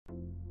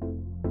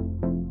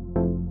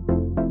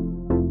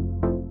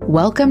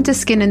Welcome to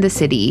Skin in the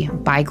City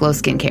by Glow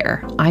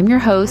Skincare. I'm your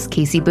host,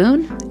 Casey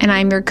Boone. And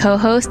I'm your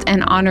co-host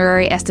and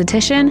honorary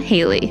esthetician,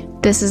 Haley.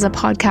 This is a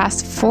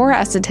podcast for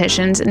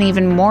estheticians and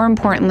even more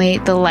importantly,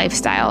 the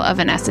lifestyle of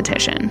an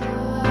esthetician.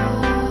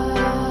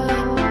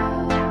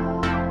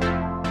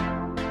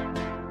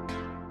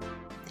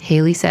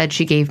 Haley said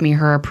she gave me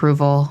her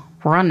approval.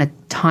 We're on a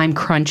time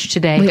crunch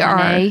today. We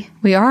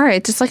are.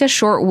 It's just like a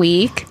short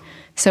week.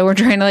 So we're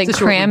trying to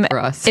cram. For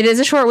us. It is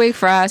a short week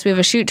for us. We have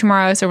a shoot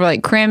tomorrow, so we're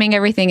cramming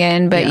everything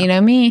in. But you know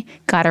me,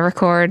 gotta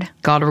record.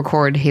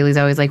 Haley's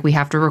always like, we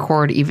have to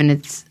record even if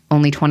it's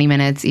only 20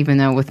 minutes, even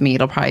though with me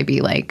it'll probably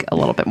be like a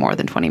little bit more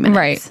than 20 minutes.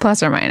 Right.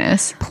 Plus or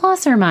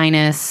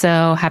minus.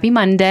 So happy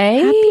Monday.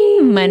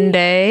 Happy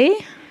Monday.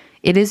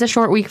 It is a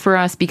short week for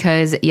us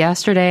because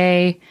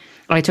yesterday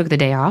I took the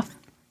day off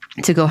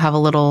to go have a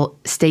little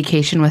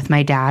staycation with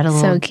my dad.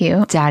 So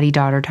cute.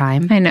 Daddy-daughter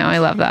time. I know. I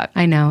love that.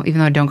 I know. Even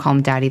though I don't call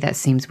him daddy, that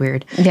seems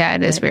weird. Yeah,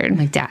 it is weird.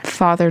 Like dad.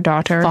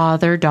 Father-daughter.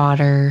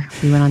 Father-daughter.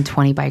 We went on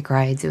 20 bike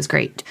rides. It was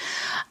great.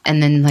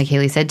 And then, like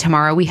Haley said,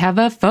 tomorrow we have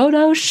a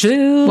photo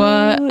shoot.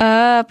 What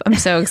up? I'm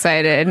so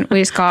excited. We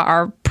just got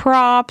our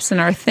props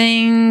and our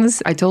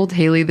things. I told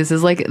Haley this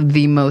is like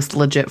the most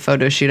legit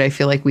photo shoot I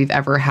feel like we've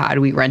ever had.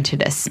 We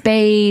rented a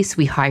space.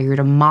 We hired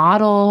a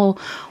model.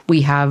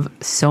 We have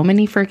so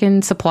many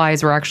freaking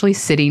supplies. We're actually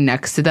sitting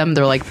next to them.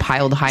 They're like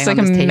piled high on this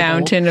table. It's like a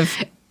mountain of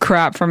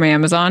crap from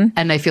Amazon.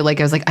 And I feel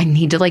like I was like, I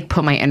need to like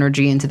put my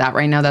energy into that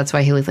right now. That's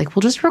why Haley's like,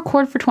 we'll just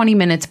record for 20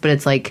 minutes. But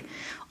it's like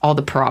all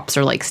the props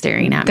are like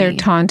staring at me. They're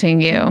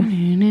taunting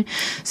you.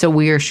 So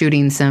we are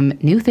shooting some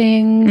new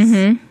things.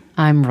 Mm-hmm.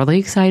 I'm really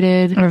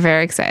excited. We're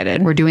very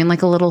excited. We're doing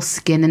like a little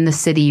Skin in the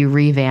City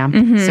revamp.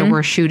 Mm-hmm. So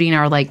we're shooting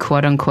our like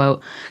quote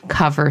unquote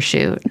cover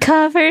shoot.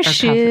 Cover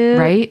shoot.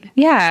 Right?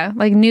 Yeah.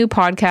 Like new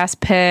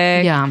podcast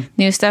pick. Yeah.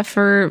 New stuff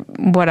for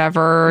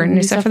whatever.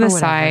 New stuff for the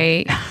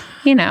site.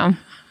 You know,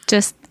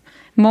 just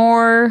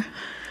more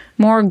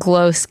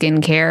glow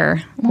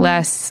skincare,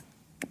 less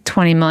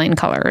 20 million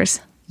colors.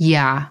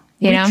 Yeah.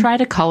 We tried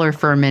to color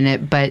for a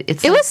minute, but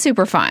it was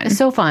super fun. It's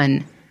so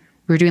fun.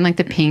 We were doing like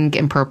the pink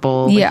and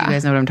purple. Like, yeah. You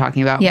guys know what I'm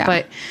talking about. Yeah.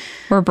 But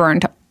we're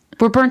burnt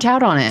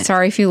out on it.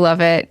 Sorry if you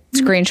love it.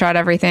 Screenshot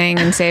everything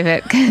and save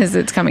it because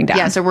it's coming down.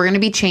 Yeah. So we're going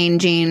to be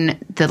changing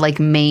the like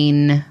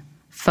main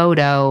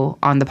photo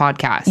on the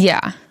podcast.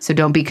 Yeah. So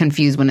don't be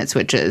confused when it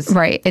switches.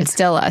 Right. It's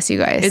still us, you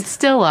guys. It's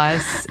still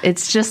us.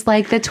 It's just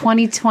like the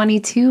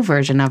 2022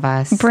 version of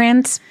us.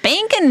 Brand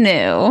spanking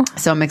new.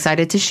 So I'm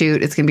excited to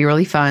shoot. It's going to be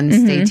really fun.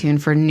 Mm-hmm. Stay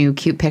tuned for new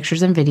cute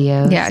pictures and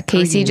videos. Yeah.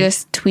 Casey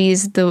just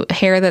tweezed the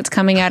hair that's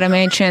coming out of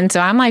my chin.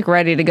 So I'm like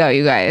ready to go,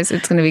 you guys.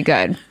 It's going to be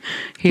good.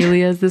 Haley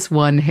has this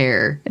one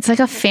hair. It's like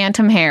a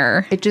phantom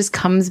hair. It just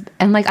comes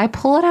and like I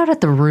pull it out at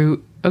the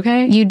root.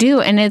 Okay. You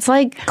do. And it's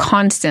like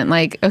constant.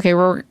 Like, okay,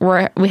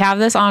 we have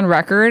this on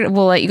record.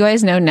 We'll let you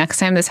guys know next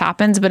time this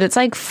happens, but it's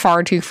like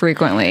far too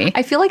frequently.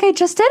 I feel like I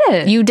just did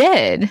it. You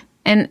did.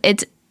 And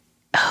it's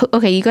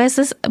okay, you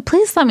guys,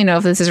 please let me know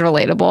if this is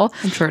relatable.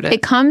 I'm sure it is.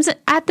 It comes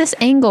at this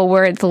angle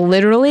where it's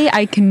literally,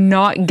 I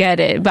cannot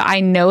get it, but I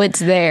know it's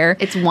there.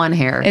 It's one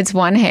hair. It's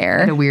one hair.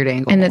 At a weird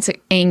angle. And it's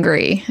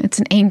angry. It's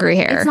an angry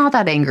hair. It's not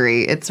that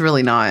angry. It's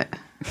really not.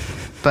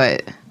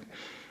 But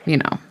you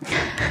know,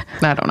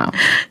 I don't know.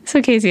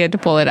 So Casey had to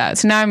pull it out.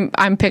 So now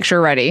I'm picture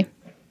ready.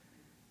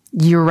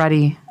 You're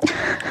ready.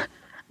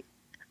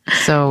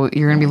 So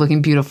you're going to be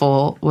looking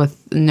beautiful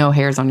with no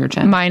hairs on your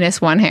chin. Minus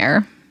one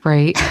hair.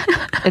 Right?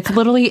 It's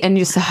literally, and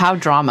just how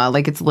drama,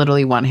 like it's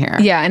literally one hair.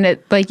 Yeah, and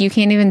it like you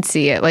can't even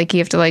see it. Like you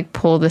have to like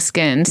pull the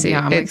skin. So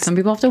yeah, like, some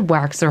people have to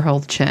wax their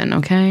whole chin,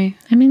 okay?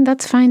 I mean,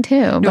 that's fine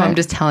too. No, I'm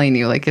just telling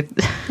you, like it's...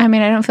 I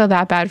mean, I don't feel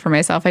that bad for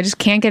myself. I just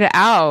can't get it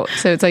out.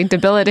 So it's like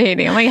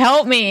debilitating. I'm like,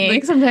 help me.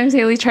 Like sometimes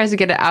Haley tries to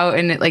get it out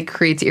and it like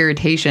creates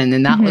irritation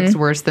and that looks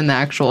worse than the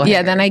actual hair.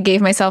 Yeah, then I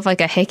gave myself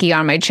like a hickey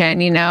on my chin,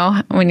 you know,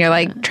 when you're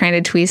like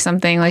trying to tweeze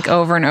something like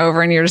over and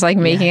over and you're just like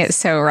making it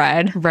so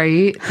red.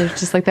 Right? There's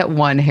just like that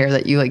one hair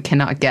that you like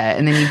cannot get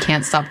and then you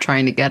can't stop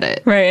trying to get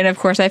it. Right. And of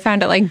course I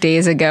found it like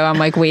days ago. I'm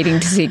like waiting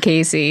to see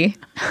Casey.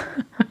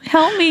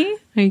 Help me.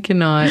 I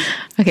cannot.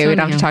 Okay, so we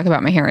don't have to talk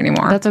about my hair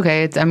anymore. That's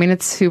okay.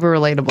 It's super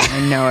relatable.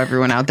 I know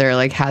everyone out there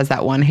like has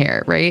that one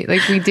hair, right?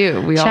 Like we do.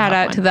 We all shout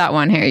out to that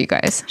one hair, you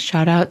guys.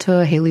 Shout out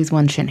to Haley's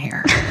one chin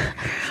hair.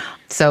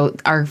 So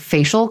our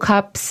facial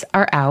cups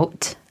are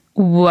out.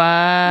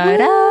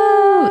 What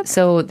up?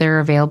 So they're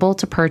available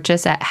to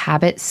purchase at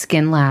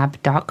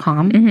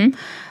habitskinlab.com.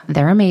 Mm-hmm.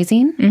 They're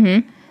amazing.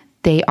 Mm-hmm.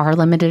 They are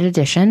limited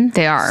edition.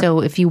 They are.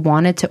 So if you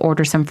wanted to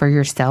order some for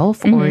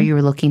yourself or you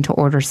were looking to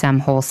order some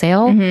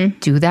wholesale,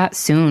 do that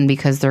soon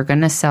because they're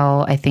going to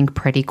sell, I think,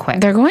 pretty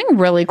quick. They're going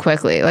really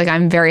quickly. Like,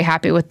 I'm very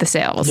happy with the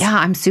sales. Yeah,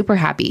 I'm super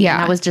happy. Yeah.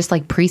 And that was just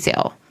like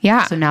pre-sale.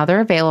 Yeah. So now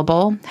they're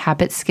available,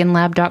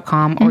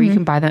 habitskinlab.com, or you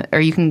can buy them, or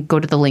you can go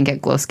to the link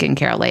at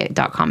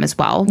glowskincarela.com as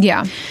well.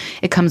 Yeah.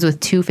 It comes with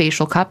 2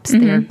 facial cups.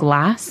 They're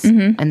glass,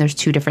 and there's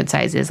 2 different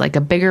sizes, like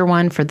a bigger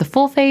one for the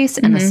full face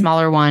and a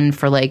smaller one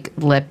for like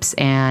lips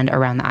and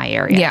around the eye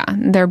area. Yeah.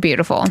 They're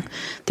beautiful.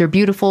 They're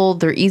beautiful.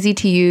 They're easy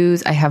to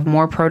use. I have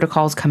more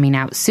protocols coming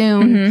out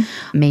soon.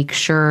 Make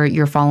sure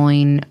you're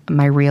following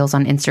my reels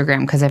on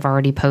Instagram because I've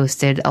already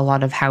posted a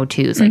lot of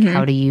how-tos, like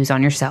how to use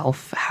on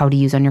yourself, how to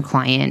use on your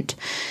client,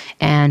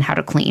 and how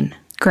to clean.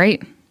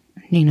 Great.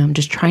 You know, I'm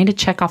just trying to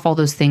check off all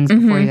those things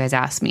before you guys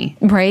ask me.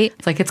 Right.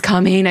 It's like, it's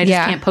coming. I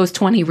just can't post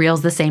 20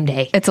 reels the same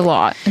day. It's a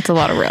lot. It's a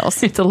lot of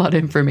reels. It's a lot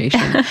of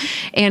information.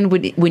 And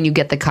when you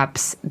get the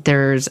cups,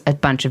 there's a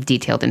bunch of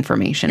detailed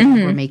information.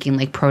 We're making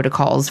like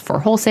protocols for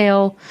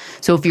wholesale.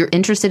 So if you're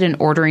interested in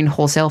ordering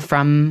wholesale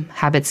from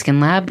Habit Skin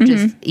Lab,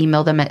 just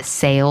email them at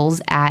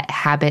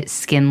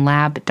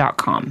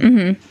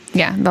sales@habitskinlab.com.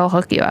 Yeah, they'll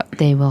hook you up.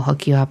 They will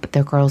hook you up.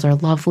 Their girls are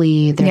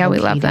lovely. We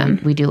love them.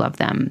 We do love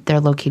them.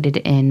 They're located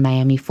in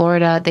Miami,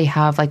 Florida. They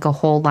have like a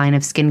whole line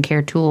of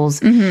skincare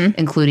tools,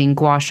 including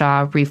gua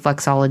sha,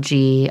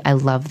 reflexology. I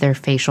love their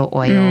facial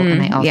oil,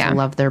 and I also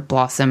love their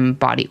Blossom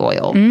body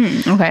oil.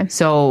 Okay.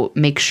 So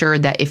make sure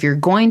that if you're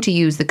going to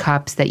use the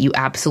cups, that you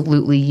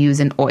absolutely use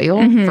an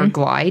oil for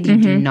Glide. You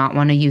do not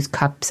want to use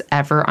cups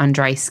ever on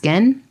dry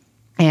skin.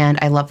 And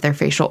I love their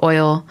facial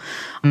oil.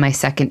 My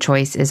second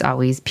choice is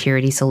always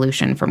Purity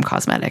Solution from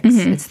Cosmetics.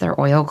 It's their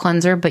oil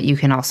cleanser, but you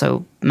can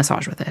also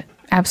massage with it.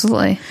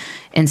 Absolutely.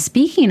 And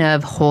speaking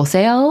of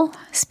wholesale,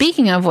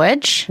 Speaking of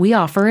which, we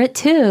offer it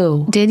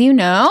too. did you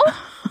know?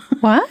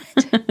 What?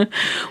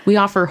 We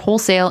offer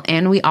wholesale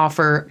and we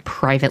offer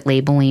private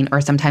labeling,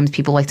 or sometimes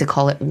people like to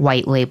call it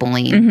white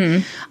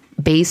labeling.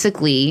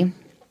 Basically,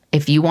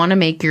 if you want to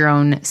make your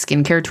own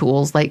skincare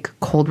tools like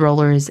cold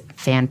rollers,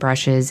 fan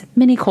brushes,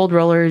 mini cold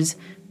rollers,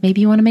 maybe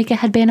you want to make a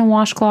headband and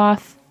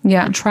washcloth,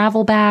 Yeah. a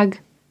travel bag,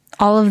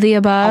 All of the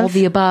above. all of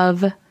the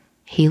above,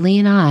 Haley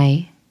and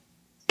I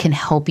can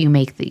help you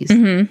make these.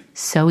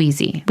 So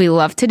easy. We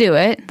love to do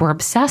it. We're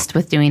obsessed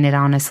with doing it,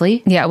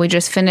 honestly. Yeah, we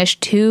just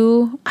finished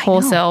 2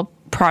 wholesale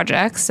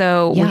projects,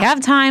 so we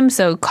have time,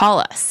 so call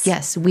us.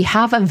 Yes, we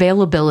have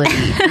availability.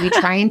 We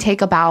try and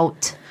take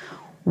about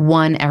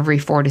 1 every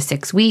 4 to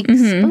 6 weeks,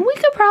 but we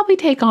could probably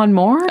take on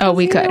more. Oh,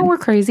 we could. We're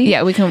crazy.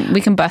 Yeah, we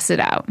can bust it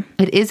out.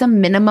 It is a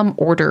minimum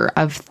order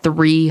of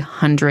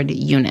 300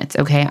 units.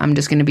 Okay, I'm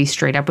just going to be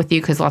straight up with you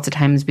because lots of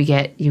times we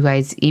get you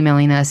guys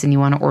emailing us and you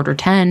want to order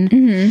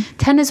 10.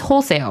 10 is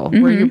wholesale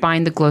where you're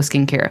buying the Glow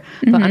skincare,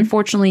 but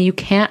unfortunately you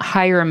can't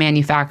hire a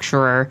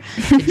manufacturer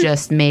to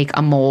just make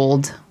a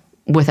mold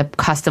with a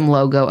custom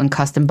logo and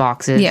custom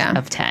boxes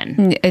of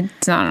 10.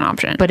 It's not an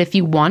option. But if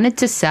you wanted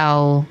to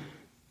sell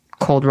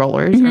cold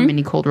rollers or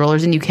mini cold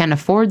rollers and you can't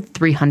afford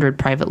 300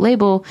 private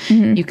label,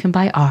 you can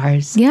buy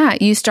ours. Yeah,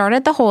 you start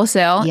at the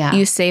wholesale. Yeah.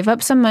 You save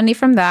up some money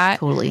from that.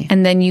 Totally.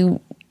 And then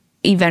you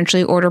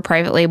eventually order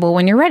private label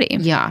when you're ready.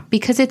 Yeah,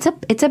 because it's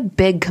a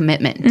big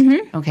commitment.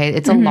 Okay,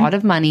 it's a lot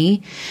of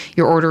money.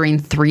 You're ordering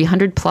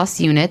 300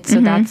 plus units, so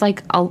that's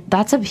like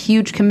that's a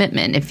huge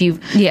commitment. If you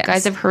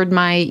guys have heard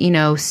my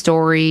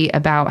story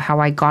about how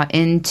I got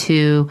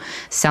into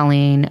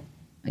selling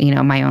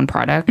my own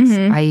products,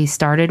 I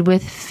started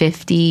with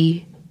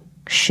 50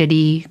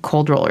 shitty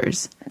cold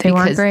rollers. They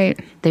weren't great.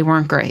 They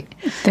weren't great.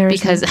 There's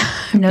because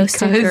no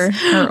sticker.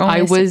 Or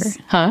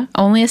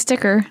only a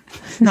sticker,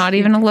 not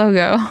even a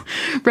logo.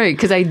 Right,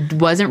 because I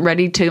wasn't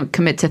ready to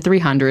commit to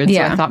 300,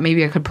 so I thought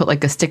maybe I could put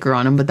like a sticker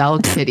on them, but that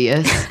looks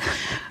hideous.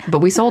 But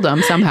we sold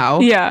them somehow.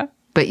 Yeah.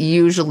 But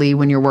usually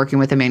when you're working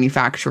with a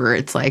manufacturer,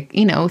 it's like,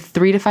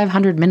 300 to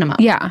 500 minimum.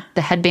 Yeah.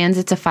 The headbands,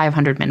 it's a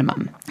 500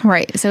 minimum.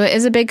 Right. So it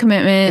is a big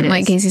commitment,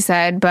 like Casey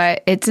said,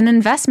 but it's an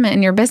investment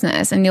in your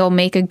business and you'll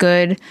make a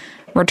good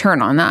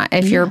return on that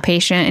if you're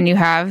patient and you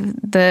have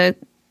the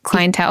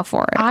clientele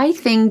for it. I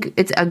think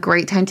it's a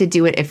great time to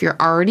do it if you're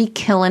already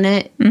killing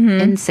it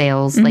in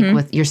sales, like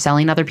with you're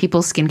selling other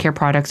people's skincare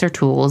products or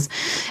tools,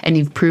 and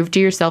you've proved to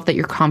yourself that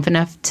you're confident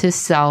enough to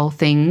sell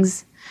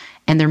things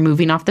and they're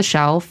moving off the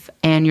shelf,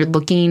 and you're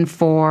looking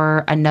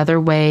for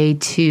another way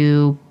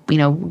to,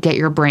 get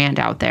your brand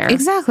out there.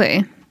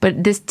 Exactly.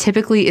 But this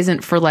typically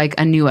isn't for like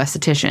a new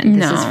esthetician.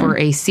 This is for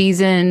a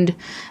seasoned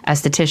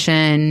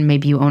esthetician.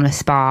 Maybe you own a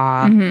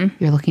spa.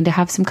 You're looking to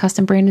have some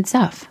custom branded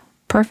stuff.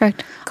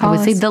 Perfect. I would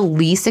say the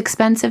least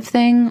expensive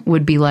thing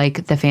would be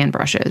like the fan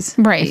brushes.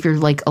 Right. If you're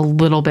like a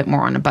little bit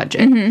more on a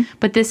budget.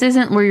 But this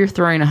isn't where you're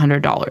throwing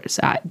 $100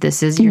 at.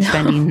 This is you're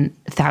spending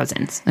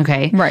thousands.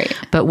 Okay. Right.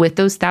 But with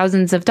those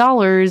thousands of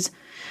dollars,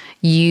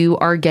 you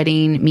are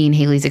getting me and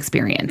Haley's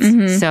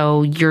experience.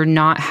 So you're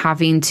not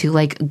having to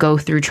like go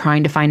through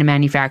trying to find a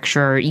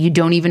manufacturer. You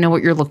don't even know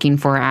what you're looking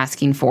for,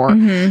 asking for.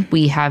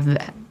 We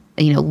have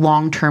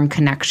long-term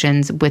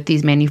connections with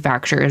these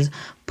manufacturers.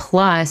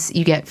 Plus,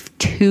 you get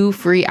 2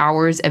 free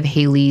hours of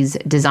Haley's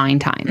design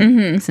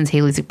time, since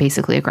Haley's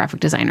basically a graphic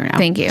designer now.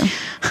 Thank you.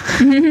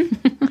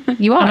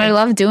 You are. And I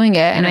love doing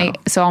it.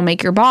 So I'll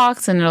make your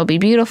box and it'll be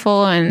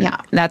beautiful. And Yeah.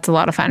 that's a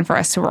lot of fun for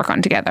us to work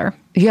on together.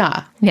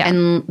 Yeah. Yeah.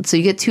 And so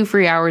you get 2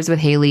 free hours with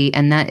Haley,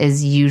 and that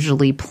is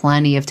usually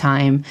plenty of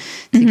time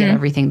to get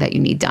everything that you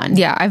need done.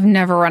 Yeah. I've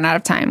never run out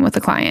of time with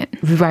a client.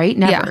 Right?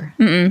 Never.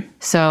 Yeah.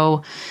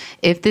 So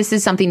if this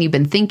is something you've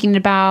been thinking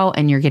about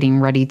and you're getting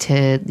ready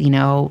to,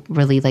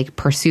 really like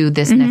pursue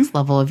this next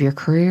level of your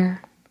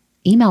career,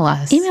 email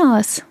us.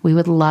 We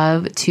would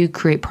love to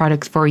create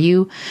products for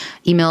you.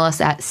 Email us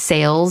at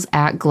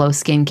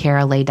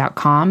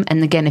sales@glowskincarela.com.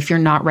 And again, if you're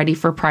not ready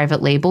for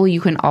private label,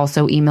 you can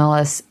also email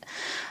us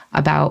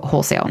about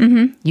wholesale.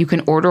 You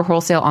can order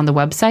wholesale on the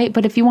website,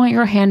 but if you want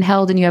your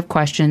handheld and you have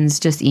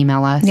questions, just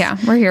email us. Yeah,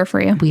 we're here for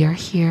you. We are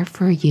here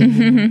for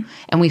you.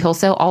 And we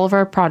wholesale all of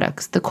our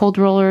products, the cold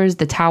rollers,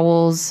 the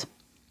towels,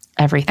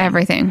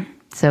 everything.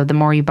 So the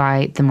more you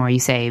buy, the more you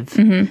save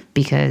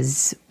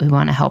because we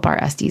want to help our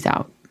SDs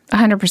out.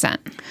 100%.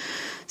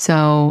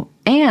 So,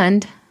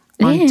 and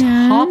on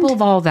top of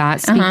all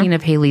that, speaking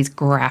of Haley's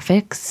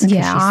graphics,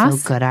 she's so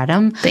good at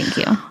them. Thank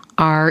you.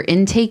 Our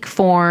intake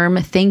form,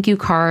 thank you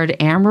card,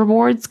 and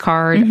rewards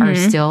card are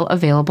still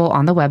available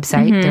on the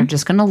website. They're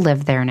just going to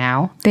live there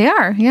now. They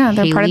are. Yeah,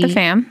 they're part of the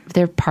fam.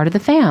 They're part of the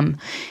fam.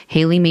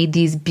 Haley made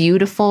these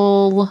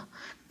beautiful,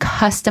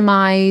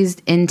 customized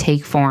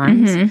intake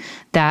forms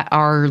that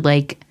are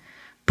like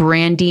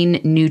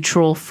branding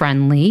neutral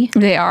friendly.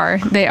 They are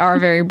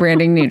very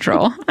branding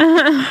neutral.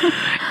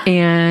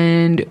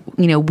 And,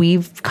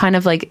 we've kind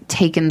of like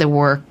taken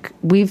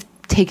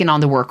on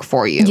the work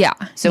for you. Yeah.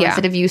 So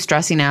instead of you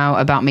stressing out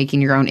about making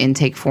your own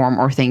intake form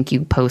or thank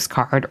you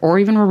postcard or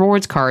even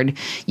rewards card,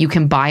 you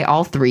can buy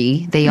all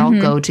 3. They all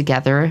go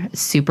together.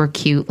 Super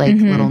cute, like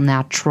little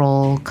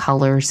natural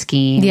color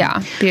scheme.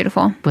 Yeah.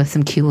 Beautiful. With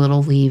some cute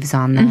little leaves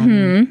on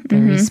them.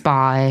 Very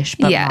spa-ish,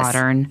 but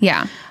modern.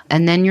 Yeah.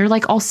 And then you're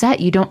like all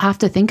set. You don't have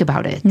to think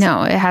about it.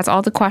 No, it has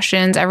all the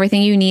questions.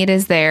 Everything you need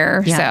is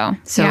there. Yeah.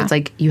 So it's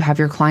like you have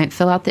your client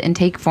fill out the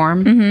intake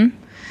form.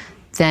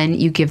 Then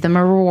you give them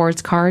a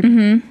rewards card,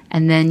 and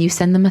then you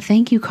send them a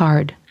thank you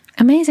card.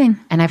 Amazing.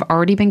 And I've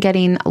already been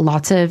getting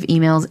lots of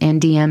emails and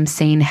DMs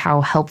saying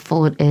how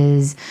helpful it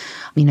is,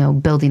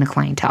 building a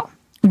clientele.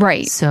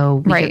 Right.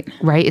 So,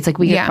 it's like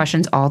we get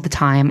questions all the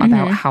time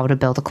about how to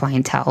build a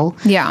clientele.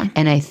 Yeah.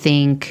 And I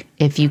think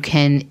if you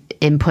can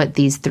input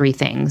these 3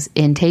 things,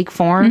 intake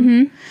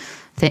form,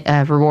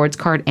 rewards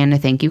card, and a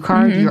thank you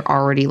card, you're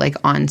already like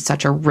on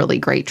such a really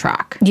great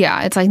track.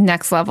 Yeah, it's like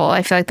next level.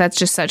 I feel like that's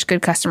just such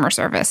good customer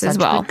service as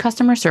well. Good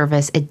customer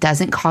service. It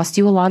doesn't cost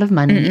you a lot of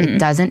money. It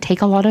doesn't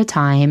take a lot of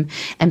time,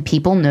 and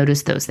people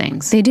notice those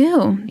things. They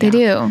do. They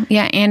do.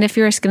 Yeah, and if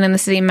you're a Skin in the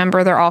City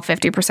member, they're all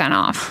 50%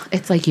 off.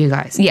 It's like you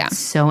guys. Yeah. It's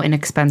so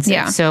inexpensive.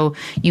 Yeah. So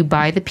you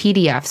buy the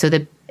PDF. So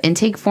the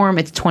intake form,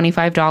 it's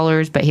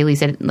 $25, but Haley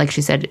said, like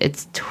she said,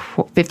 it's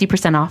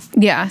 50% off.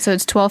 Yeah, so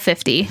it's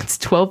 $12.50. It's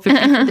 $12.50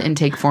 for the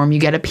intake form. You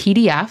get a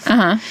PDF,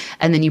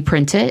 and then you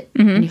print it,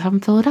 and you have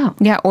them fill it out.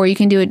 Yeah, or you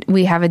can do it.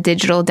 We have a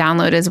digital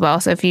download as well.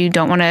 So if you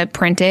don't want to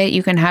print it,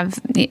 you can have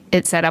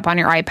it set up on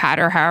your iPad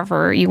or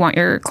however you want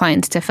your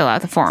clients to fill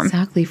out the form.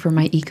 Exactly, for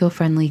my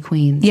eco-friendly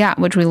queens. Yeah,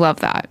 which we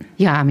love that.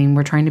 Yeah, I mean,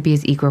 we're trying to be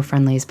as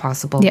eco-friendly as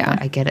possible. Yeah.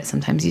 But I get it.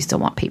 Sometimes you still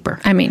want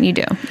paper. I mean, you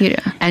do.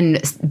 And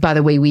by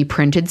the way, we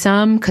printed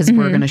some because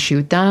we're going to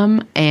shoot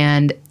them,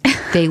 and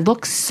they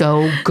look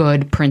so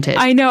good printed.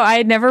 I know. I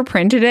had never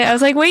printed it. I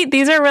was like, wait,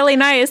 these are really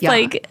nice. Yeah.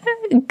 Like,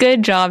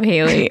 good job,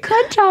 Haley.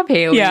 Good job,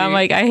 Haley. Yeah, I'm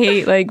like, I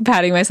hate like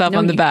patting myself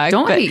on the back.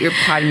 Don't hate your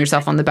patting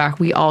yourself on the back.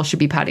 We all should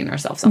be patting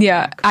ourselves on the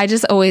back. I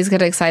just always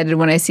get excited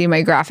when I see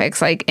my graphics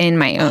like in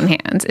my own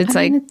hands. It's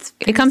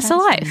it comes to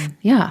life.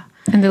 Yeah.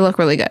 And they look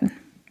really good.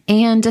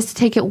 And just to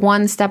take it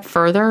one step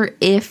further,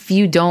 if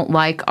you don't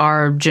like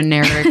our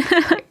generic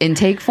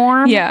intake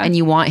form and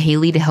you want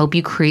Haley to help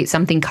you create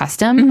something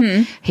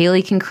custom,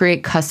 Haley can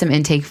create custom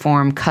intake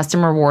form,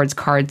 custom rewards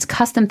cards,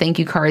 custom thank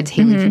you cards.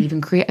 Haley can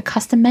even create a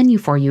custom menu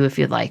for you if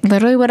you'd like.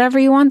 Literally whatever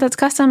you want that's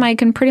custom, I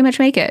can pretty much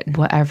make it.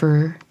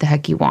 Whatever the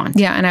heck you want.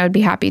 Yeah, and I would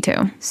be happy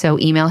to. So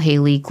email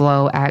Haley,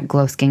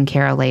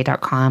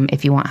 glow@glowskincarela.com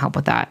if you want help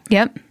with that.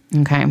 Yep.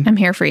 Okay. I'm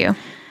here for you.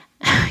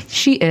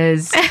 She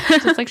is.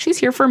 Just like she's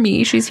here for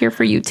me, she's here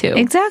for you too.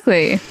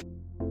 Exactly.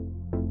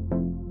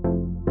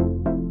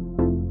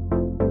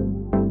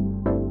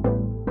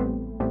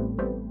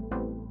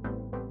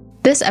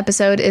 This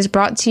episode is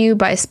brought to you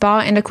by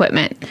Spa and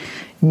Equipment.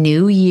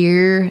 New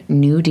year,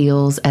 new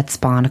deals at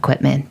Spa and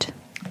Equipment.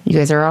 You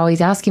guys are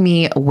always asking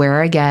me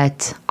where I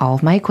get all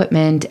of my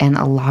equipment, and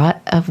a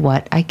lot of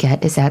what I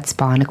get is at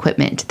Spa and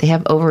Equipment. They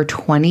have over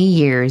 20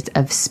 years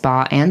of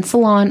spa and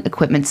salon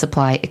equipment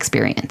supply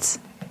experience.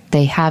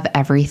 They have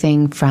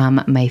everything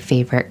from my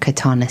favorite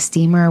Katana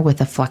steamer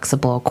with a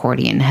flexible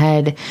accordion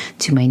head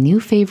to my new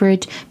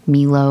favorite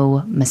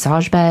Milo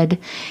massage bed.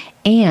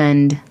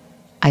 And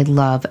I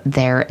love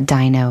their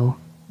Dyno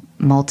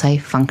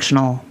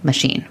multifunctional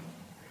machine.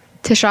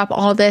 To shop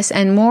all this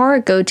and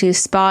more, go to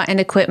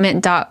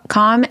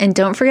spaandequipment.com and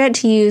don't forget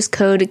to use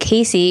code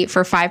Casey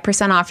for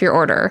 5% off your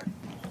order.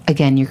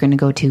 Again, you're going to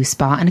go to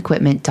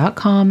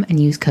spaandequipment.com and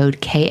use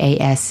code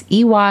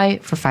KASEY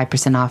for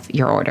 5% off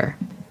your order.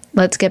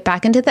 Let's get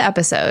back into the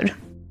episode.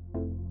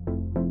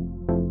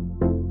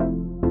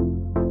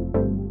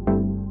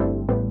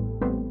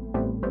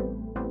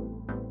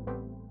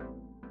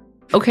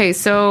 Okay,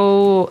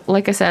 so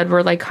like I said,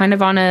 we're like kind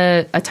of on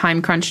a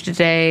time crunch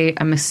today.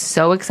 I'm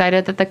so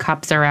excited that the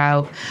cups are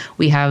out.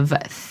 We have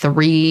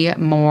 3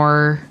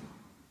 more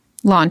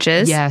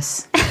launches.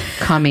 Yes,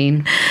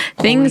 coming.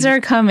 Things are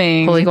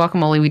coming. Holy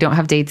guacamole. We don't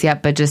have dates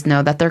yet, but just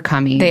know that they're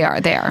coming. They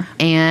are.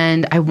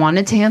 And I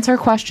wanted to answer a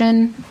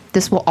question.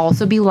 This will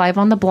also be live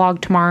on the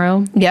blog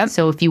tomorrow. Yep.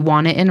 So if you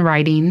want it in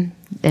writing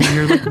and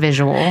you're like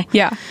visual.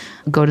 Yeah.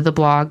 Go to the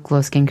blog,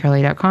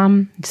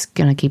 glowskincurely.com. I'm just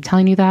going to keep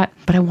telling you that.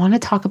 But I want to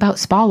talk about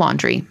spa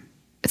laundry.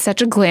 It's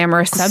such a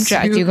glamorous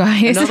subject, you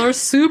guys. Another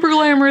super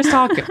glamorous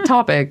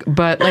topic.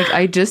 But like,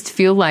 I just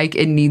feel like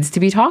it needs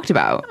to be talked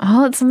about.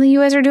 Oh, it's something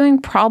you guys are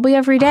doing probably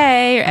every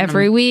day or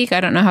every week.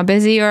 I don't know how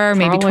busy you are.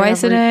 Maybe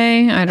twice a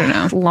day. I don't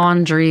know.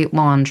 Laundry.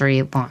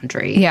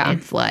 Yeah.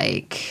 It's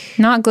like...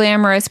 not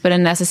glamorous, but a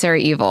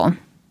necessary evil.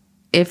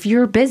 If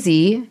you're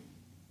busy...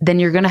 then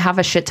you're going to have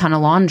a shit ton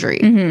of laundry.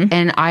 Mm-hmm.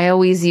 And I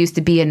always used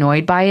to be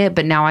annoyed by it,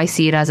 but now I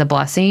see it as a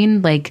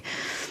blessing. Like,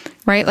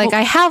 right? Like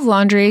I have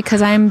laundry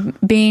because I'm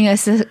being a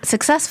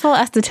successful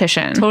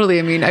esthetician. Totally.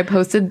 I mean, I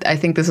posted, I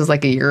think this was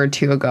like a year or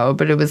 2 ago,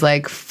 but it was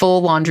like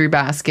full laundry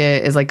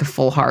basket is like a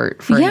full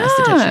heart for an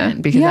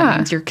esthetician because that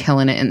means you're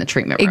killing it in the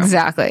treatment room.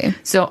 Exactly.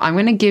 So I'm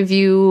going to give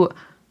you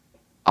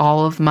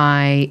all of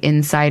my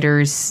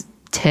insiders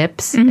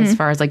tips as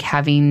far as like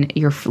having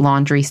your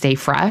laundry stay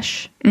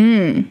fresh.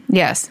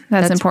 Yes,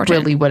 that's important.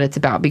 Really what it's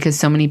about because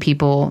so many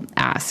people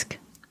ask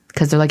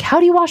because they're like, how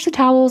do you wash the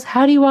towels?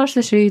 How do you wash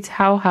the sheets?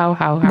 How?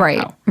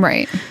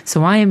 Right.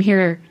 So I am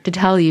here to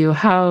tell you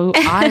how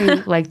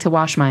I like to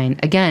wash mine.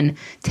 Again,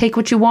 take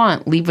what you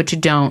want, leave what you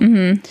don't.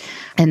 Mm-hmm.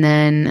 And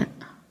then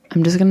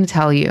I'm just going to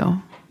tell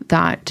you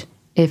that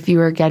if you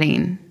are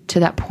getting to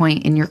that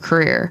point in your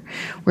career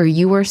where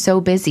you are so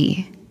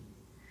busy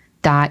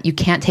that you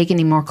can't take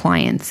any more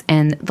clients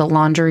and the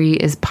laundry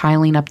is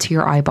piling up to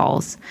your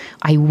eyeballs,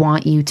 I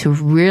want you to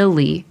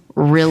really,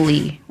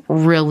 really,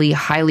 really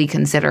highly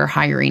consider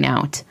hiring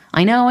out.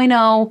 I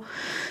know.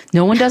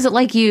 No one does it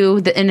like you,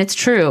 and it's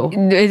true.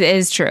 It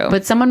is true.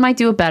 But someone might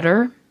do it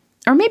better.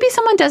 Or maybe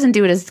someone doesn't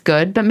do it as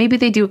good, but maybe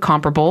they do it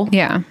comparable.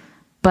 Yeah.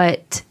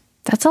 But...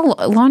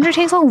 laundry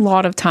takes a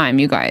lot of time,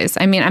 you guys.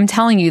 I mean, I'm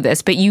telling you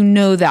this, but you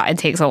know that it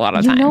takes a lot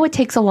of time. You know it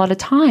takes a lot of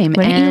time.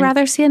 Wouldn't you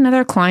rather see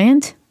another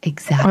client?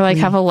 Exactly. Or like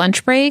have a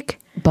lunch break?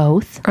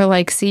 Both. Or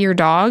like see your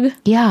dog?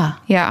 Yeah.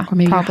 Or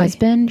maybe your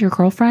husband, your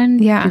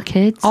girlfriend, your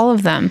kids. All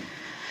of them.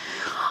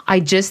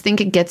 I just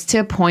think it gets to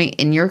a point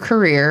in your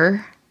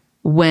career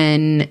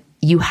when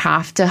you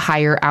have to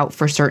hire out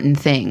for certain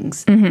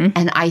things. Mm-hmm.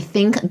 And I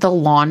think the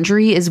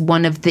laundry is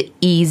one of the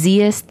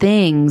easiest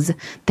things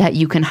that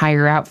you can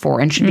hire out for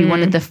and should be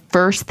one of the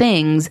first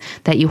things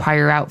that you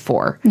hire out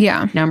for.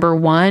 Yeah. Number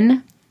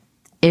 1,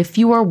 if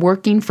you are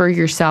working for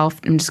yourself,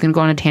 I'm just going to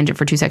go on a tangent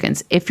for 2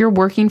 seconds. If you're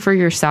working for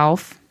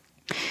yourself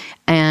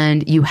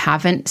and you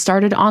haven't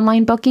started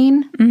online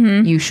booking,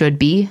 you should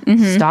be.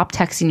 Mm-hmm. Stop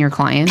texting your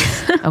clients,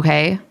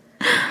 okay?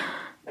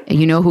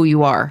 You know who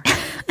you are.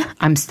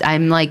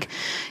 I'm like,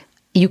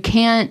 you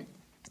can't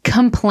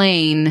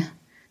complain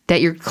that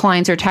your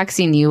clients are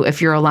texting you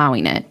if you're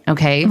allowing it,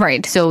 okay?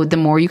 Right. So the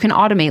more you can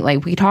automate,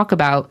 like we talk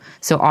about,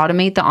 so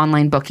automate the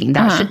online booking.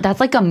 That's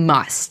like a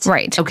must.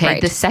 Right. Okay.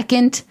 Right. The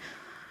second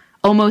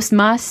almost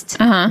must,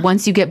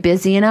 once you get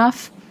busy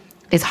enough,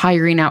 is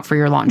hiring out for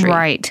your laundry.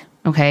 Right.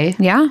 Okay?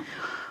 Yeah.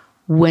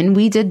 When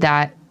we did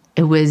that,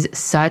 it was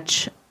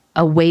such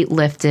a weight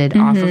lifted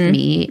off of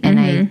me. And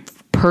I,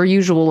 per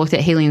usual, looked at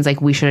Haley and was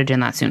like, we should have done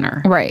that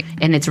sooner. Right.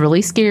 And it's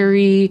really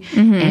scary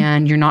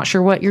and you're not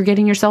sure what you're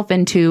getting yourself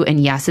into. And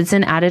yes, it's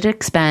an added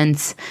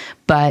expense,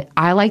 but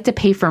I like to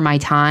pay for my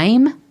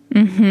time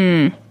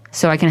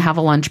so I can have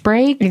a lunch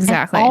break.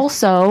 Exactly. And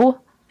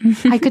also,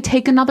 I could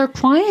take another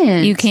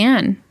client. You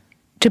can.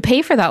 To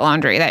pay for that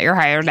laundry that you're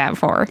hired out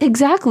for.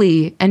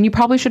 Exactly. And you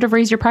probably should have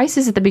raised your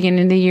prices at the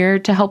beginning of the year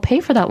to help pay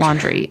for that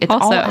laundry. It's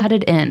also, all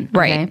added in.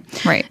 Right.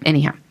 Okay? Right.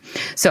 Anyhow.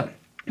 So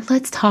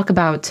let's talk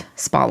about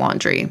spa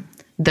laundry.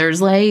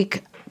 There's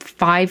like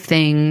 5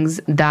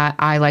 things that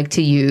I like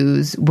to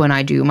use when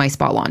I do my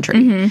spa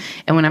laundry.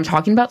 And when I'm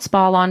talking about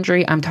spa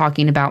laundry, I'm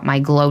talking about my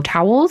glow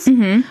towels.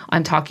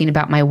 I'm talking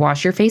about my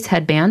wash your face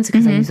headbands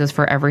because I use those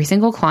for every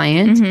single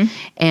client.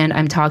 And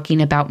I'm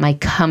talking about my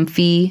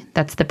Comfy,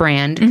 that's the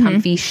brand,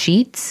 Comfy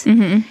sheets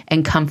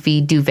and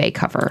Comfy duvet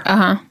cover.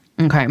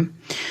 Okay.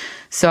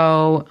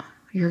 So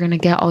you're going to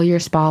get all your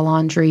spa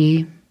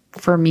laundry.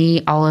 For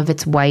me, all of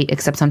it's white,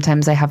 except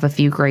sometimes I have a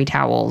few gray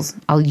towels.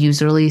 I'll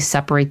usually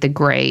separate the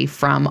gray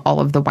from all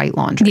of the white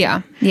laundry.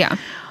 Yeah, yeah.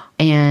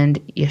 And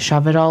you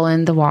shove it all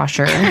in the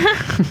washer.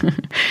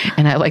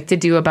 And I like to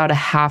do about a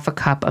half a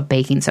cup of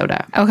baking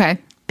soda. Okay.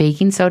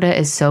 baking soda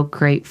is so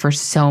great for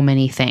so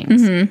many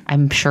things.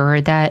 I'm sure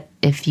that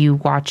if you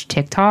watch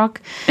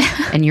TikTok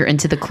and you're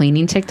into the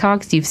cleaning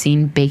TikToks, you've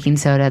seen baking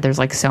soda. There's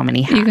like so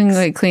many hacks. You can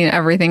like clean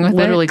everything with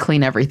Literally it.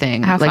 clean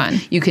everything. Have like,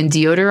 fun. You can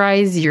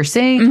deodorize your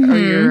sink or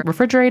your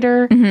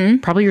refrigerator,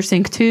 probably your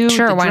sink too.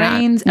 Sure, the why not?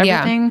 drains,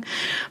 everything.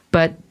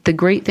 But the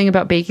great thing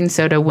about baking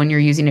soda when you're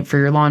using it for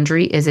your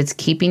laundry is it's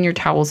keeping your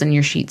towels and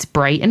your sheets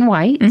bright and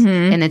white.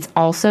 And it's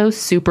also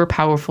super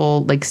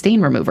powerful like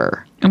stain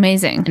remover.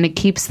 Amazing. And it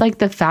keeps like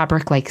the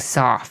fabric like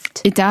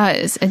soft. It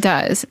does. It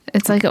does.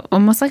 It's like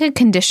almost like a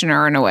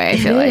conditioner in a way, I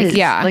feel like.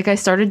 Yeah. Like I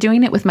started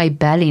doing it with my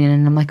bedding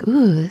and I'm like,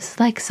 ooh, this is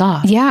like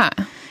soft. Yeah.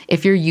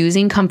 If you're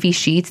using comfy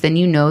sheets, then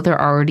you know they're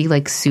already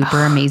like super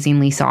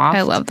amazingly soft.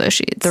 I love those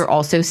sheets. They're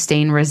also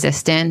stain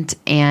resistant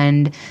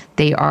and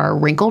they are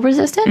wrinkle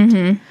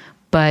resistant.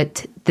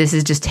 But this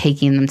is just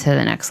taking them to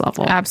the next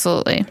level.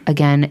 Absolutely.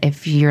 Again,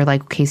 if you're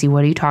like, Casey,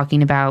 what are you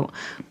talking about?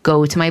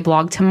 Go to my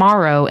blog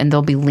tomorrow and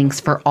there'll be links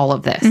for all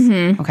of this.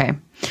 Okay.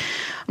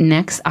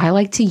 Next, I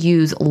like to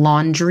use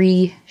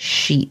laundry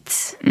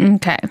sheets.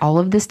 Okay. All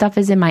of this stuff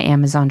is in my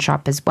Amazon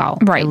shop as well.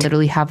 Right. I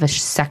literally have a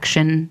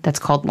section that's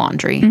called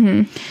laundry.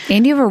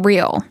 And you have a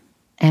reel.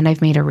 And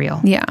I've made a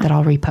reel that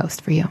I'll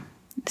repost for you.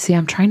 See,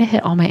 I'm trying to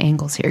hit all my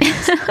angles here,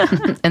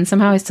 guys. And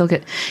somehow I still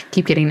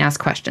keep getting asked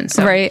questions.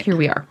 So here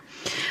we are.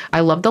 I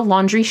love the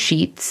laundry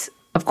sheets.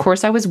 Of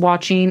course, I don't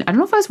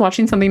know if I was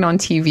watching something on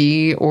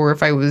TV or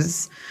if I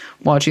was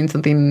watching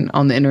something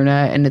on the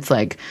internet and it's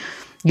like,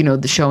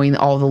 showing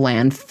all the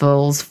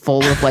landfills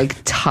full of like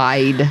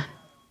Tide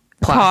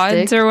plastic.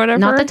 Pods or whatever?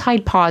 Not the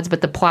Tide Pods,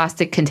 but the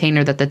plastic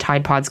container that the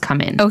Tide Pods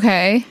come in.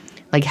 Okay.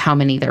 Like how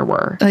many there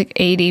were. Like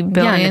 80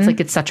 billion. Yeah, and it's like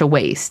it's such a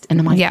waste. And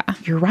I'm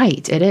like, you're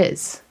right, it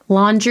is.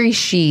 Laundry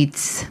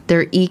sheets,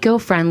 they're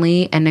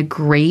eco-friendly and a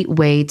great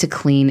way to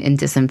clean and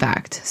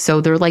disinfect.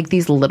 So they're like they're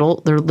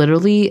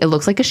literally, it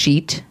looks like a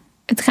sheet.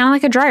 It's kind of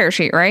like a dryer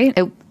sheet, right?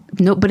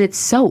 No, but it's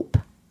soap.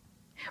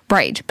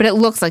 Right, but it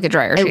looks like a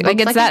dryer sheet. Like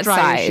it's that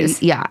size.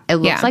 Sheet. Yeah, it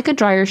looks like a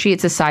dryer sheet.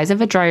 It's the size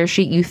of a dryer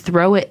sheet. You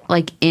throw it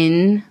like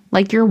in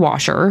like your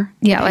washer.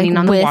 Yeah, depending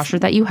on the washer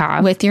that you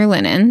have. With your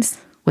linens.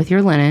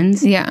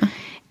 Yeah.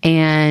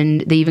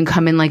 And they even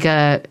come in like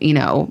a,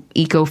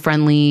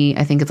 eco-friendly,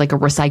 I think it's like a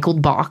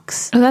recycled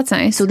box. Oh, that's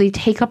nice. So they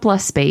take up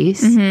less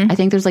space. I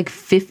think there's like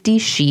 50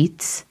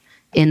 sheets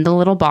in the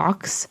little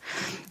box.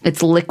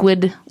 It's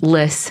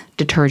liquidless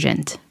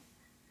detergent.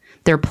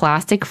 They're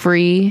plastic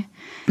free.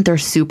 They're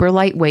super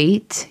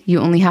lightweight. You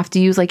only have to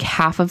use like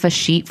half of a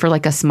sheet for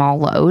like a small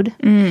load.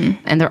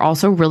 And they're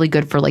also really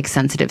good for like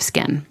sensitive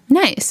skin.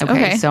 Nice.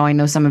 Okay. So I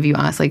know some of you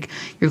ask, like,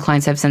 your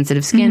clients have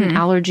sensitive skin,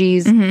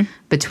 allergies.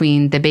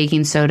 Between the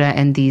baking soda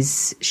and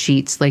these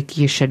sheets, like,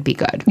 you should be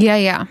good.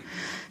 Yeah.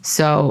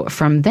 So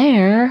from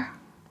there,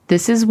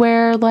 this is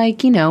where,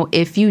 like,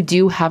 if you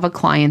do have a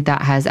client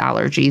that has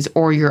allergies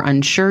or you're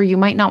unsure, you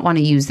might not want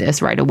to use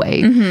this right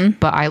away.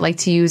 But I like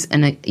to use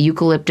an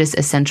eucalyptus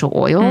essential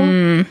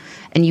oil.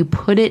 And you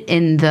put it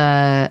in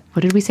the,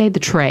 what did we say? The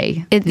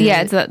tray.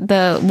 It's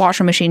the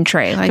washing machine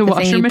tray. Like the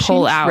thing you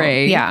pull out.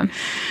 Yeah.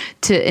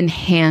 To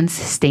enhance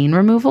stain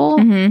removal.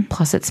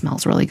 Plus it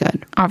smells really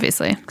good.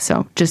 Obviously.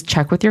 So just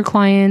check with your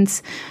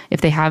clients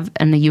if they have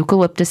an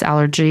eucalyptus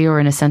allergy or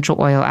an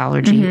essential oil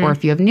allergy. Or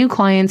if you have new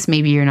clients,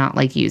 maybe you're not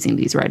like using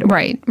these right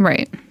away.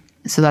 Right.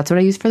 So that's what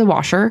I use for the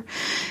washer.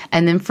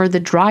 And then for the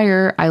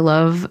dryer, I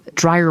love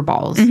dryer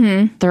balls.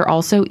 They're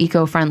also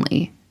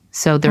eco-friendly.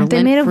 So they're Aren't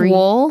they made of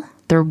wool?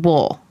 They're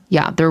wool.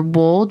 Yeah, they're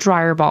wool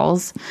dryer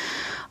balls.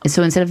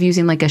 So instead of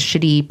using like a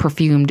shitty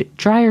perfumed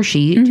dryer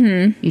sheet,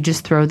 you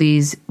just throw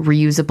these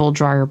reusable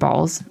dryer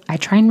balls. I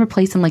try and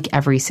replace them like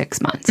every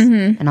 6 months.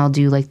 And I'll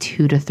do like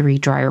 2 to 3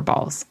 dryer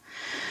balls.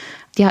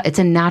 Yeah, it's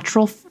a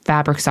natural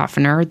fabric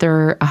softener.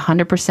 They're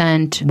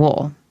 100%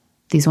 wool.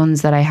 These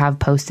ones that I have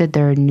posted,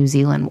 they're New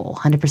Zealand wool,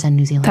 100%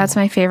 New Zealand That's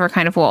wool. my favorite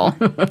kind of wool.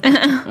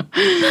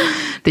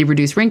 They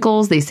reduce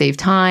wrinkles, they save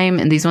time,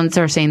 and these ones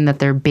are saying that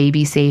they're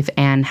baby safe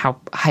and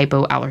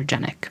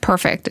hypoallergenic.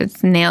 Perfect.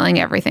 It's nailing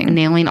everything.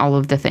 Nailing all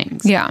of the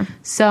things. Yeah.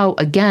 So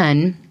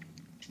again,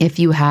 if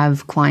you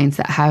have clients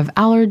that have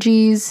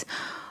allergies,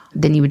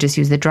 then you would just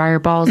use the dryer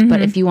balls.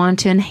 But if you want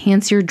to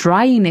enhance your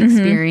drying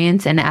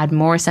experience and add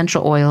more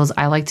essential oils,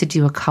 I like to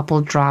do a couple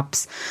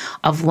drops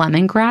of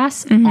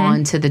lemongrass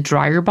onto the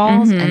dryer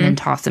balls and then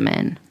toss them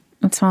in.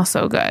 It smells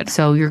so good.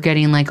 So you're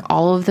getting like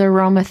all of the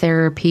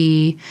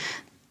aromatherapy.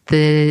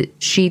 The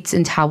sheets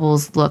and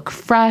towels look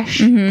fresh.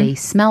 They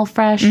smell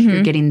fresh.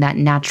 You're getting that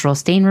natural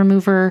stain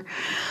remover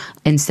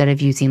instead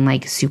of using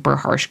like super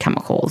harsh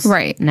chemicals.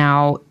 Right.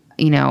 Now,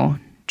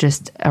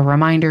 just a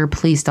reminder,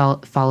 please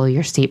follow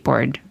your state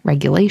board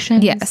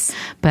regulations. Yes.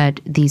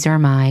 But these are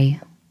my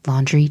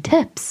laundry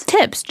tips.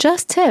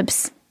 Just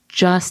tips.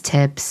 Just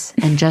tips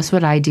and just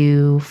what I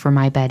do for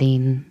my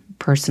bedding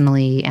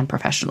personally and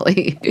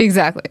professionally.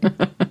 Exactly.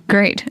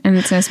 Great. And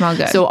it's going to smell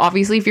good. So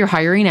obviously, if you're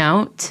hiring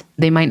out,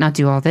 they might not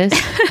do all this.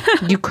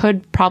 You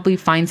could probably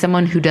find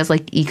someone who does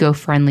like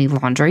eco-friendly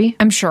laundry.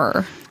 I'm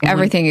sure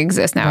everything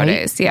exists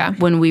nowadays. Right? Yeah.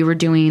 When we were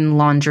doing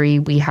laundry,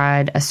 we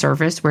had a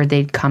service where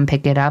they'd come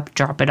pick it up,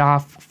 drop it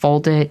off,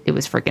 fold it. It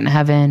was freaking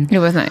heaven. It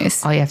was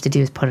nice. All you have to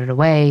do is put it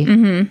away.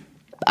 Mm-hmm.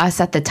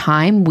 Us at the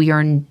time, we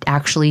are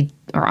actually,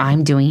 or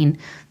I'm doing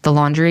the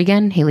laundry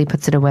again. Haley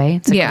puts it away.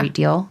 It's a great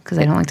deal because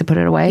I don't like to put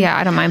it away. Yeah,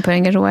 I don't mind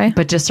putting it away.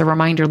 But just a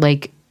reminder,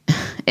 like,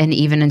 and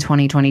even in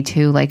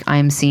 2022, like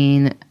I'm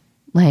seeing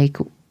like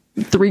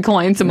 3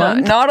 clients a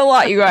month. Not a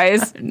lot, you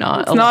guys.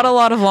 Not a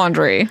lot of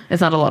laundry.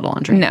 It's not a lot of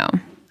laundry. No.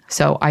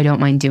 So I don't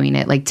mind doing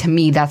it. Like, to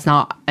me, that's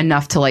not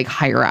enough to like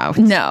hire out.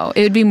 No,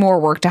 it would be more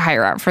work to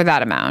hire out for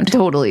that amount.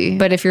 Totally.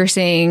 But if you're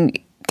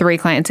seeing 3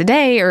 clients a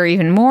day or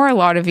even more, a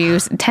lot of you,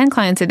 10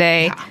 clients a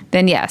day,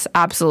 then yes,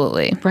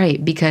 absolutely.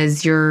 Right.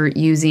 Because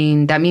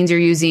that means you're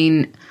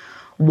using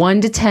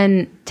 1 to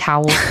 10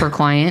 towels per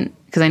client.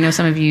 Because I know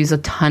some of you use a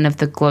ton of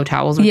the Glow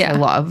towels, which I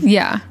love.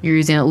 Yeah. You're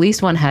using at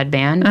least 1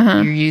 headband.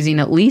 You're using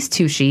at least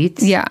 2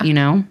 sheets. Yeah. You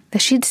know? The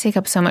sheets take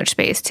up so much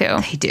space too.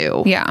 They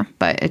do. Yeah.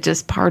 But it's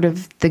just part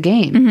of the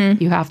game.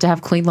 You have to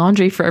have clean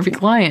laundry for every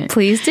client.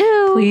 Please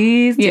do.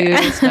 Please do.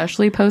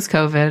 Especially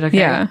post-COVID. Okay.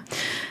 Yeah.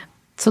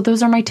 So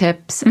those are my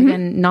tips.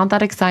 Again, not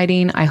that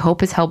exciting. I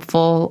hope it's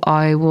helpful.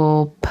 I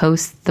will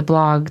post the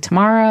blog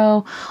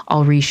tomorrow.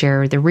 I'll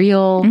reshare the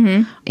reel.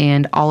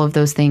 And all of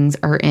those things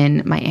are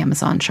in my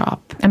Amazon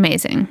shop.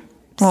 Amazing.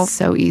 Well,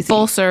 so easy.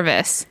 Full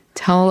service.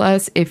 Tell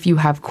us if you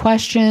have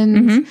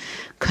questions,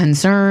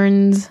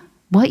 concerns,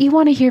 what you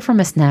want to hear from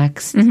us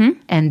next.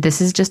 And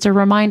this is just a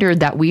reminder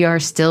that we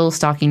are still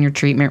stocking your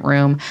treatment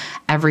room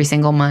every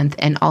single month.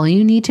 And all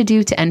you need to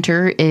do to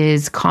enter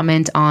is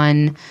comment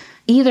on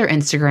either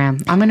Instagram.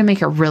 I'm going to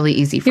make it really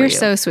easy for you. You're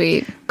so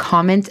sweet.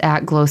 Comment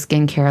at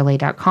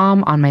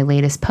glowskincarelay.com on my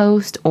latest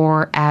post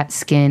or at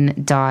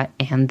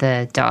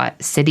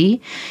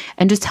skin.andthe.city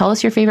and just tell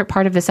us your favorite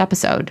part of this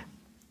episode.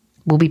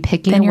 We'll be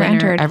picking a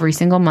winner every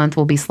single month.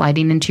 We'll be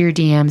sliding into your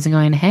DMs and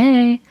going,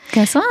 hey,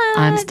 guess what?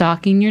 I'm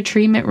stocking your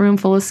treatment room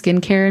full of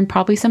skincare and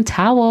probably some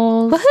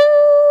towels.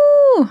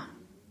 Woohoo!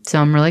 So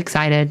I'm really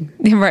excited.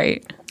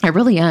 Right. I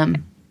really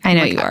am. I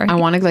know you are. I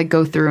want to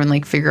go through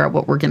and figure out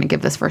what we're going to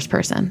give this first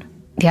person.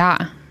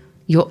 Yeah.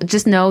 You'll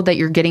just know that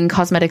you're getting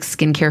cosmetic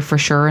skincare for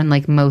sure, and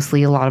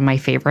mostly a lot of my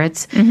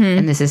favorites.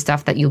 And this is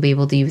stuff that you'll be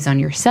able to use on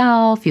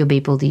yourself. You'll be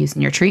able to use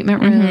in your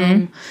treatment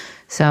room.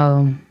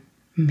 So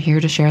I'm here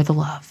to share the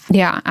love.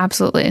 Yeah,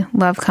 absolutely.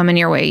 Love coming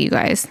your way, you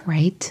guys.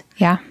 Right?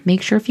 Yeah.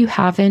 Make sure if you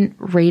haven't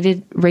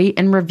rate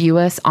and review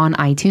us on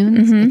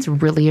iTunes. It's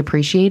really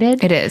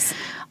appreciated. It is.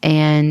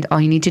 And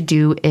all you need to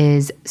do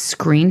is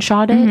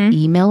screenshot it,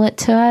 email it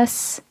to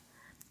us.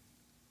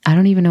 I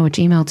don't even know which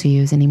email to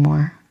use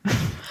anymore.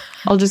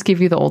 I'll just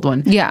give you the old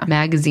one. Yeah.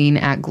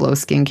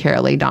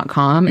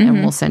 magazine@glowskincarelay.com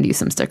and we'll send you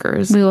some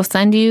stickers. We will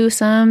send you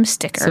some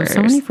stickers.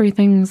 So many free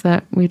things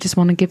that we just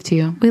want to give to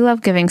you. We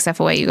love giving stuff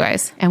away, you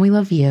guys. And we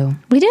love you.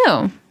 We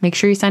do. Make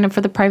sure you sign up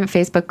for the private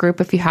Facebook group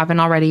if you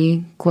haven't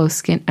already.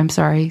 Skin in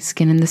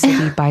the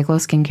City by Glow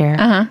Skincare.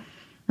 And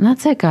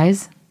that's it,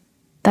 guys.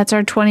 That's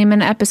our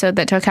 20-minute episode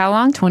that took how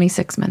long?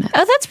 26 minutes.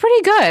 Oh, that's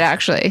pretty good,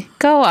 actually.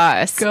 Go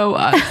us. Go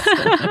us.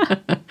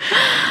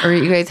 All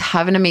right, you guys,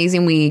 have an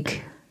amazing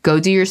week. Go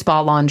do your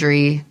spa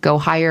laundry. Go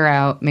hire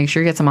out. Make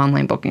sure you get some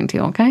online booking too,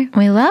 okay?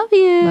 We love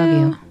you. Love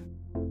you.